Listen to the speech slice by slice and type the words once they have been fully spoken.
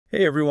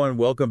Hey everyone,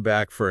 welcome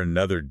back for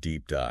another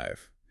deep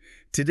dive.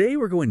 Today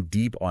we're going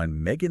deep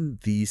on Megan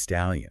Thee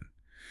Stallion.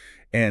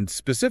 And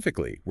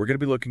specifically, we're going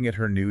to be looking at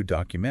her new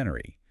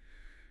documentary,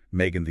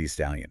 Megan Thee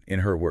Stallion, in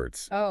her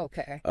words. Oh,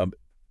 okay.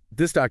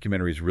 This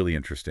documentary is really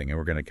interesting, and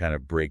we're going to kind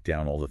of break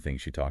down all the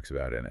things she talks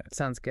about in it.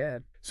 Sounds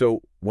good.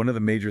 So one of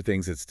the major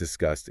things that's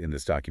discussed in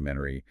this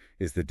documentary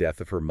is the death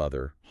of her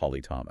mother,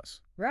 Holly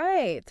Thomas.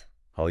 Right.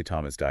 Holly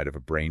Thomas died of a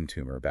brain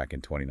tumor back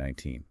in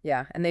 2019.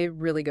 Yeah, and they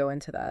really go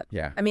into that.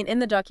 Yeah. I mean, in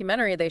the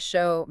documentary, they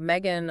show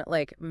Megan,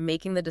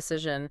 making the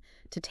decision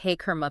to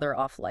take her mother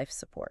off life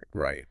support,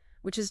 Right.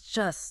 which is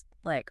just,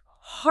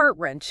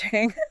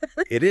 heart-wrenching.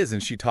 It is,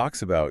 and she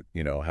talks about,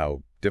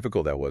 how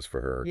difficult that was for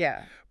her.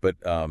 Yeah. But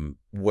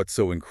what's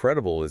so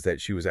incredible is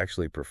that she was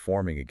actually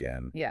performing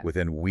again Yeah.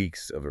 within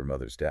weeks of her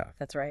mother's death.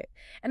 That's right.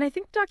 And I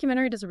think the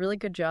documentary does a really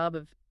good job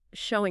of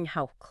showing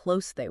how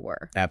close they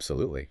were.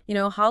 Absolutely.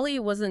 Holly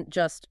wasn't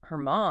just her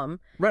mom.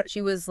 Right.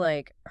 She was,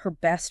 her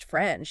best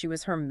friend. She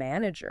was her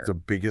manager. The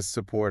biggest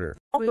supporter.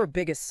 Her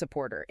biggest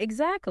supporter.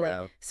 Exactly.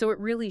 Yeah. So it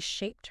really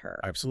shaped her.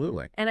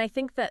 Absolutely. And I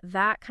think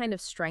that kind of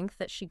strength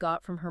that she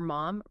got from her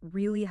mom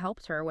really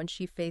helped her when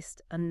she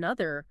faced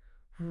another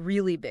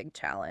really big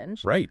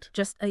challenge. Right.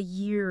 Just a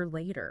year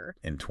later.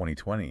 In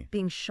 2020.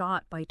 Being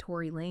shot by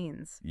Tory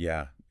Lanez.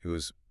 Yeah. It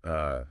was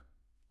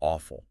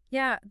awful.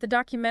 Yeah. The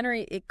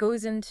documentary, it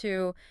goes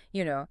into,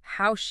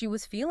 how she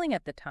was feeling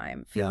at the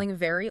time. Feeling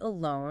very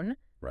alone.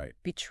 Right.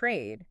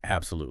 Betrayed.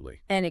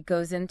 Absolutely. And it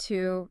goes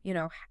into,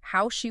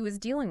 how she was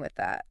dealing with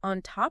that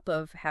on top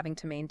of having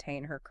to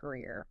maintain her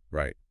career.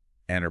 Right.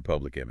 And her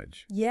public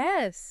image.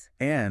 Yes.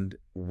 And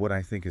what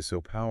I think is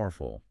so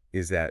powerful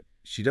is that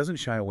she doesn't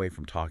shy away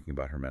from talking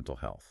about her mental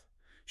health.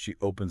 She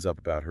opens up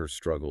about her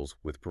struggles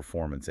with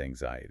performance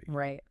anxiety.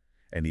 Right.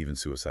 And even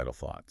suicidal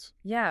thoughts.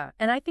 Yeah.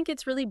 And I think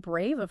it's really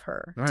brave of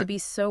her to be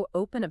so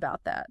open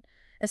about that,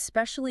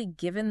 especially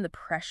given the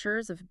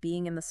pressures of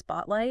being in the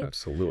spotlight.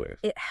 Absolutely.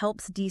 It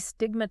helps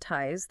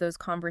destigmatize those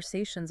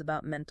conversations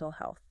about mental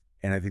health.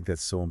 And I think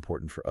that's so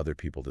important for other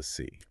people to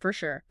see. For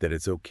sure. That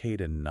it's okay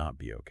to not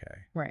be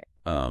okay. Right.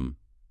 And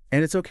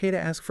it's okay to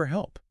ask for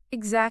help.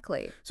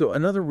 Exactly. So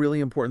another really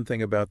important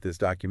thing about this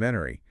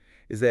documentary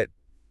is that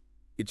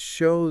it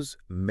shows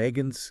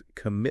Megan's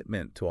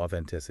commitment to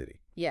authenticity.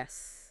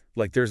 Yes.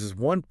 There's this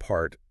one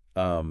part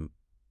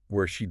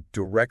where she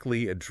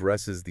directly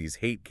addresses these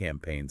hate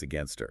campaigns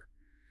against her.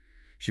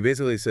 She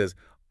basically says,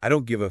 I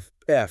don't give a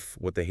F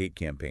what the hate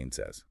campaign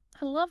says.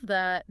 I love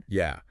that.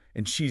 Yeah.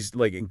 And she's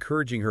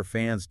encouraging her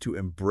fans to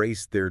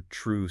embrace their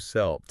true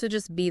self. To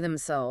just be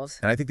themselves.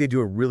 And I think they do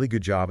a really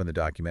good job in the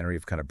documentary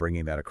of kind of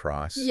bringing that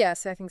across.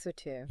 Yes, I think so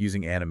too.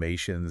 Using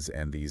animations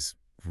and these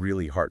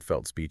really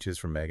heartfelt speeches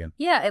from Megan.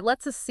 Yeah, it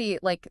lets us see,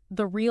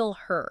 the real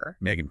her.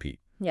 Megan Pete.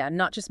 Yeah,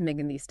 not just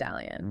Megan Thee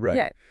Stallion. Right.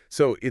 Yeah.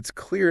 So it's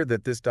clear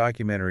that this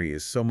documentary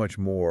is so much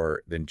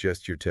more than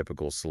just your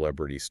typical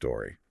celebrity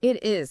story.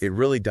 It is. It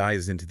really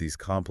dives into these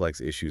complex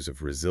issues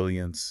of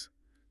resilience,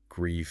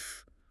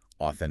 grief,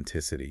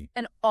 authenticity.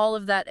 And all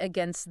of that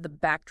against the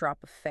backdrop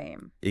of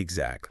fame.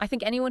 Exactly. I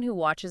think anyone who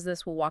watches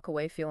this will walk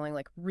away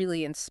feeling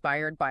really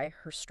inspired by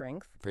her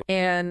strength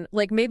and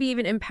maybe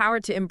even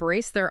empowered to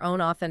embrace their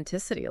own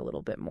authenticity a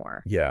little bit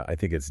more. Yeah, I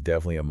think it's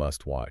definitely a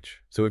must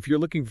watch. So if you're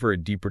looking for a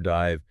deeper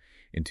dive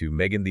into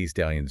Megan Thee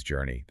Stallion's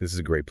journey, this is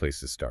a great place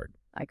to start.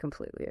 I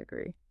completely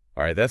agree.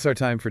 All right, that's our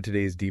time for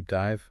today's deep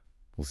dive.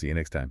 We'll see you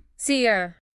next time. See ya.